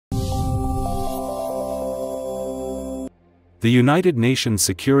The United Nations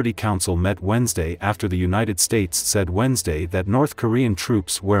Security Council met Wednesday after the United States said Wednesday that North Korean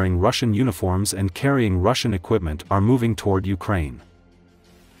troops wearing Russian uniforms and carrying Russian equipment are moving toward Ukraine.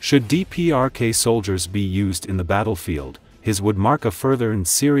 Should DPRK soldiers be used in the battlefield, his would mark a further and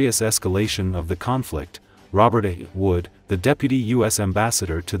serious escalation of the conflict, Robert A. Wood, the deputy U.S.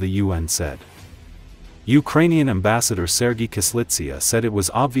 ambassador to the UN said. Ukrainian ambassador Sergei Kislitsia said it was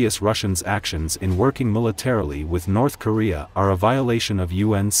obvious Russians' actions in working militarily with North Korea are a violation of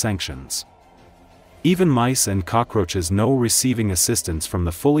UN sanctions. Even mice and cockroaches know receiving assistance from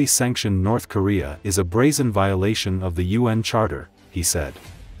the fully sanctioned North Korea is a brazen violation of the UN Charter, he said.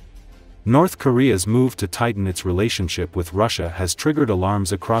 North Korea's move to tighten its relationship with Russia has triggered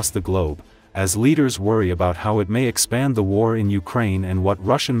alarms across the globe, as leaders worry about how it may expand the war in Ukraine and what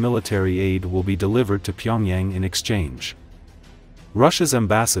Russian military aid will be delivered to Pyongyang in exchange. Russia's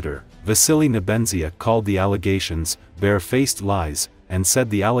ambassador, Vasily Nebenzia, called the allegations bare-faced lies, and said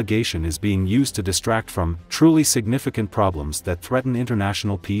the allegation is being used to distract from truly significant problems that threaten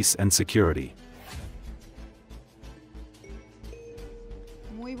international peace and security.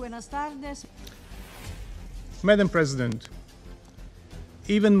 Muy buenas tardes. Madam President,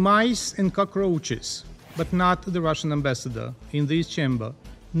 even mice and cockroaches, but not the Russian ambassador in this chamber,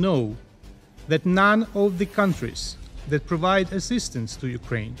 know that none of the countries that provide assistance to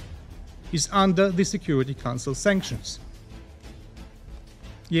Ukraine is under the Security Council sanctions.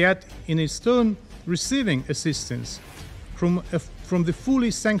 Yet, in its turn, receiving assistance from the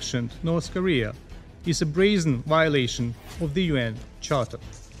fully sanctioned North Korea is a brazen violation of the UN Charter.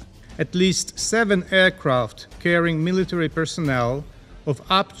 At least 7 aircraft carrying military personnel of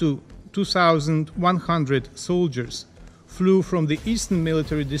up to 2,100 soldiers flew from the eastern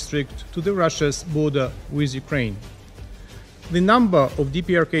military district to the Russia's border with Ukraine. The number of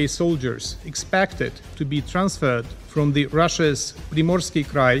DPRK soldiers expected to be transferred from the Russia's Primorsky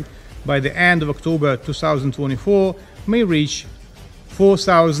Krai by the end of October 2024 may reach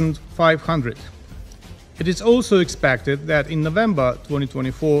 4,500. It is also expected that in November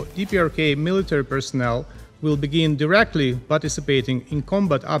 2024, DPRK military personnel will begin directly participating in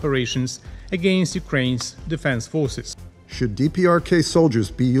combat operations against Ukraine's defense forces. Should DPRK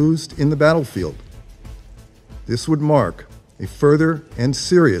soldiers be used in the battlefield? This would mark a further and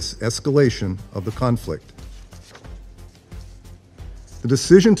serious escalation of the conflict. The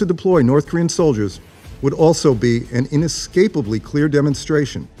decision to deploy North Korean soldiers would also be an inescapably clear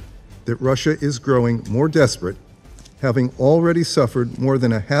demonstration that Russia is growing more desperate, having already suffered more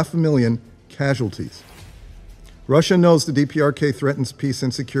than 500,000 casualties. Russia knows the DPRK threatens peace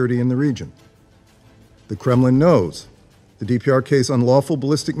and security in the region. The Kremlin knows the DPRK's unlawful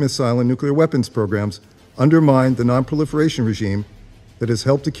ballistic missile and nuclear weapons programs undermine the non-proliferation regime that has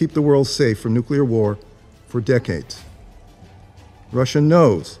helped to keep the world safe from nuclear war for decades. Russia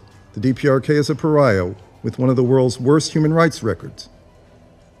knows the DPRK is a pariah with one of the world's worst human rights records.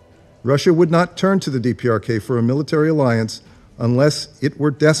 Russia would not turn to the DPRK for a military alliance unless it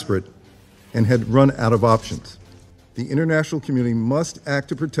were desperate and had run out of options. The international community must act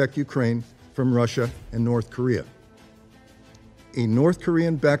to protect Ukraine from Russia and North Korea. A North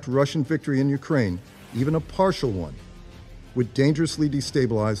Korean-backed Russian victory in Ukraine, even a partial one, would dangerously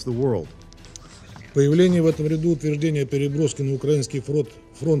destabilize the world. Появление в этом ряду утверждения о переброске на украинский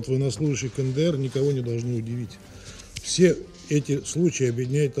фронт военнослужащих КНДР никого не должно удивить. Все эти случаи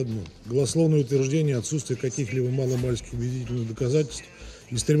объединяет одно – голословное утверждение отсутствия каких-либо маломальских убедительных доказательств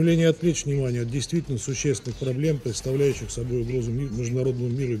и стремление отвлечь внимание от действительно существенных проблем, представляющих собой угрозу международному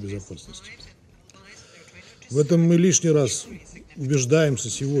миру и безопасности. В этом мы лишний раз убеждаемся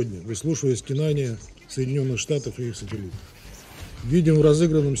сегодня, выслушивая стенания Соединенных Штатов и их сателлитов. Видим в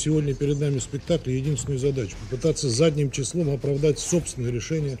разыгранном сегодня перед нами спектакле единственную задачу – попытаться задним числом оправдать собственное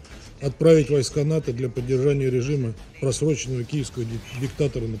решение отправить войска НАТО для поддержания режима просроченного киевского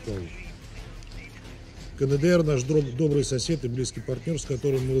диктатора на плаву. КНДР – наш добрый сосед и близкий партнер, с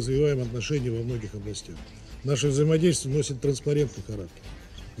которым мы развиваем отношения во многих областях. Наше взаимодействие носит транспарентный характер.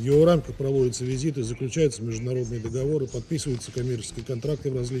 В его рамках проводятся визиты, заключаются международные договоры, подписываются коммерческие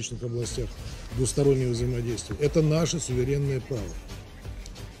контракты в различных областях двустороннего взаимодействия. Это наше суверенное право.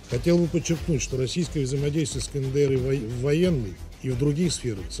 Хотел бы подчеркнуть, что российское взаимодействие с КНДР в военной и в других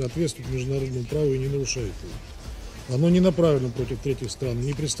сферах соответствует международному праву и не нарушает его. Оно не направлено против третьих стран,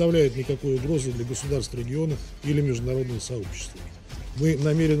 не представляет никакой угрозы для государств региона или международного сообщества. Мы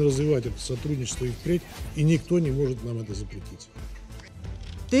намерены развивать это сотрудничество и впредь, и никто не может нам это запретить.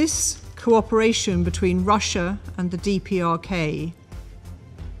 This cooperation between Russia and the DPRK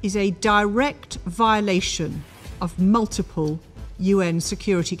is a direct violation of multiple UN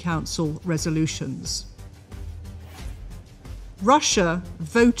Security Council resolutions. Russia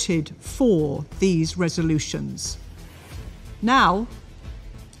voted for these resolutions. Now,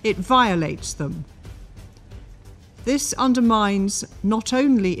 it violates them. This undermines not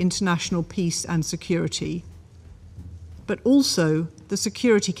only international peace and security, but also the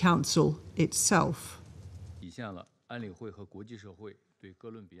Security Council itself.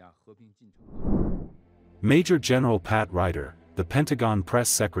 Major General Pat Ryder, the Pentagon press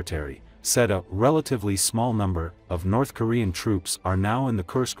secretary, said a relatively small number of North Korean troops are now in the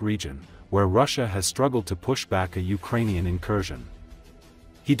Kursk region, where Russia has struggled to push back a Ukrainian incursion.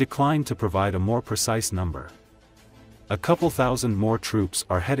 He declined to provide a more precise number. A couple thousand more troops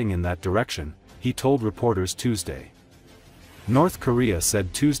are heading in that direction, he told reporters Tuesday. North Korea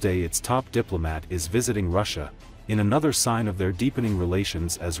said Tuesday its top diplomat is visiting Russia, in another sign of their deepening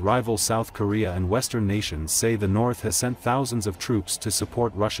relations as rival South Korea and Western nations say the North has sent thousands of troops to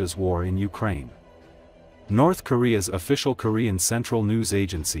support Russia's war in Ukraine. North Korea's official Korean Central News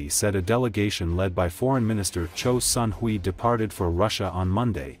Agency said a delegation led by Foreign Minister Cho Sun-hui departed for Russia on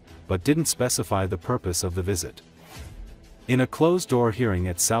Monday, but didn't specify the purpose of the visit. In a closed-door hearing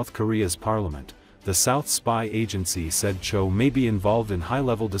at South Korea's parliament, the South Spy Agency said Cho may be involved in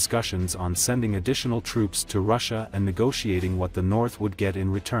high-level discussions on sending additional troops to Russia and negotiating what the North would get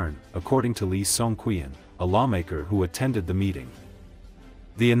in return, according to Lee Song-kwian, a lawmaker who attended the meeting.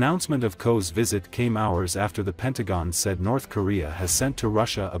 The announcement of Cho's visit came hours after the Pentagon said North Korea has sent to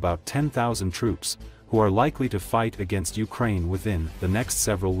Russia about 10,000 troops, who are likely to fight against Ukraine within the next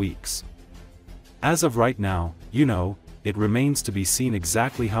several weeks. As of right now, it remains to be seen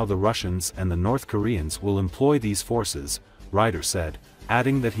exactly how the Russians and the North Koreans will employ these forces, Ryder said,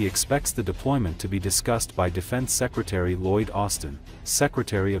 adding that he expects the deployment to be discussed by Defense Secretary Lloyd Austin,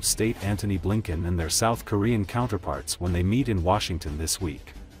 Secretary of State Antony Blinken and their South Korean counterparts when they meet in Washington this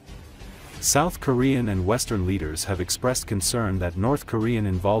week. South Korean and Western leaders have expressed concern that North Korean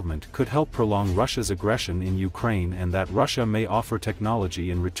involvement could help prolong Russia's aggression in Ukraine and that Russia may offer technology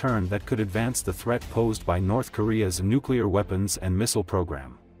in return that could advance the threat posed by North Korea's nuclear weapons and missile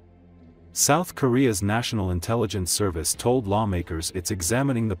program. South Korea's National Intelligence Service told lawmakers it's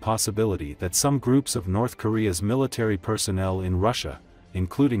examining the possibility that some groups of North Korea's military personnel in Russia,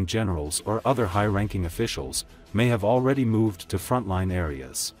 including generals or other high-ranking officials, may have already moved to frontline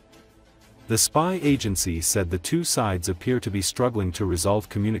areas. The spy agency said the two sides appear to be struggling to resolve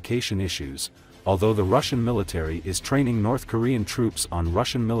communication issues, although the Russian military is training North Korean troops on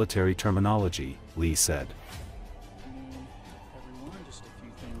Russian military terminology, Lee said. Everyone, just a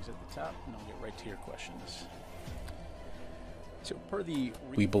few things at the top, and I'll get right to your questions. So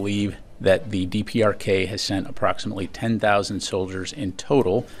we believe that the DPRK has sent approximately 10,000 soldiers in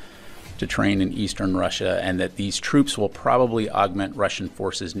total to train in eastern Russia, and that these troops will probably augment Russian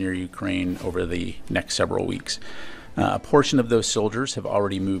forces near Ukraine over the next several weeks. A portion of those soldiers have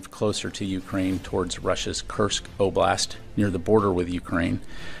already moved closer to Ukraine towards Russia's Kursk Oblast, near the border with Ukraine,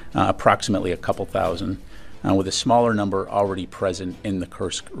 approximately a couple thousand, with a smaller number already present in the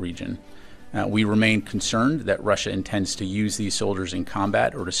Kursk region. We remain concerned that Russia intends to use these soldiers in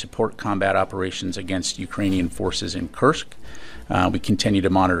combat or to support combat operations against Ukrainian forces in Kursk. We continue to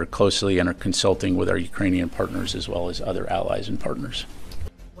monitor closely and are consulting with our Ukrainian partners as well as other allies and partners.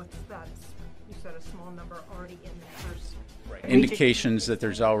 What's that? You said a small number already in the Kursk. Right. Indications that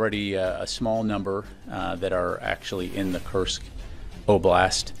there's already a small number that are actually in the Kursk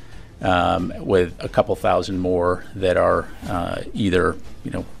Oblast, with a couple thousand more that are either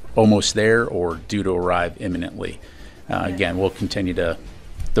almost there or due to arrive imminently. Again, we'll continue to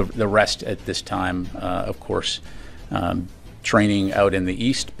the rest at this time, of course. Training out in the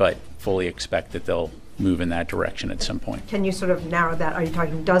east, but fully expect that they'll move in that direction at some point. Can you sort of narrow that? Are you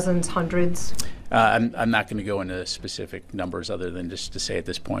talking dozens, hundreds? I'm not going to go into specific numbers other than just to say at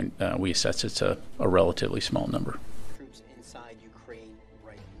this point we assess it's a relatively small number. Troops inside Ukraine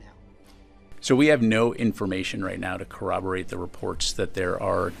right now. So we have no information right now to corroborate the reports that there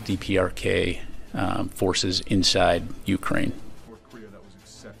are DPRK forces inside Ukraine.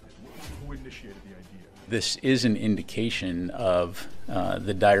 This is an indication of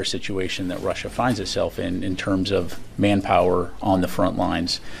the dire situation that Russia finds itself in terms of manpower on the front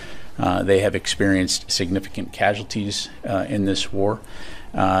lines. They have experienced significant casualties in this war,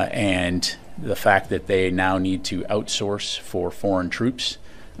 and the fact that they now need to outsource for foreign troops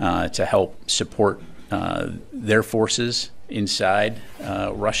to help support their forces inside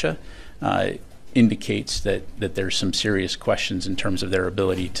Russia indicates that there's some serious questions in terms of their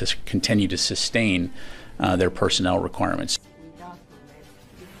ability to continue to sustain their personnel requirements.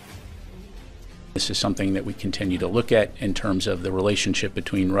 This is something that we continue to look at in terms of the relationship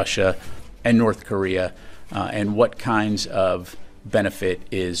between Russia and North Korea, and what kinds of benefit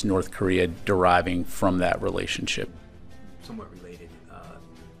is North Korea deriving from that relationship. Somewhat related,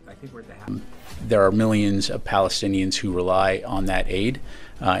 I think we're at the There are millions of Palestinians who rely on that aid,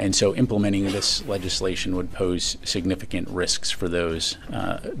 and so implementing this legislation would pose significant risks for those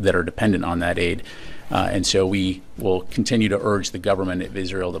that are dependent on that aid. And so we will continue to urge the government of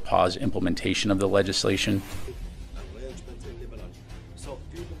Israel to pause implementation of the legislation.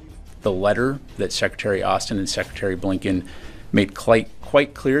 The letter that Secretary Austin and Secretary Blinken made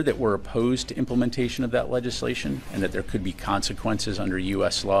quite clear that we're opposed to implementation of that legislation and that there could be consequences under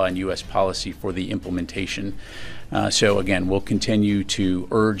U.S. law and U.S. policy for the implementation. So again, we'll continue to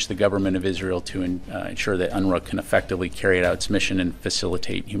urge the government of Israel to ensure that UNRWA can effectively carry out its mission and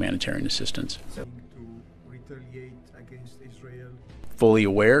facilitate humanitarian assistance. Fully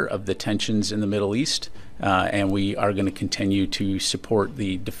aware of the tensions in the Middle East, and we are going to continue to support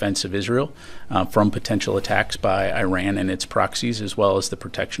the defense of Israel from potential attacks by Iran and its proxies, as well as the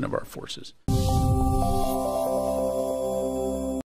protection of our forces.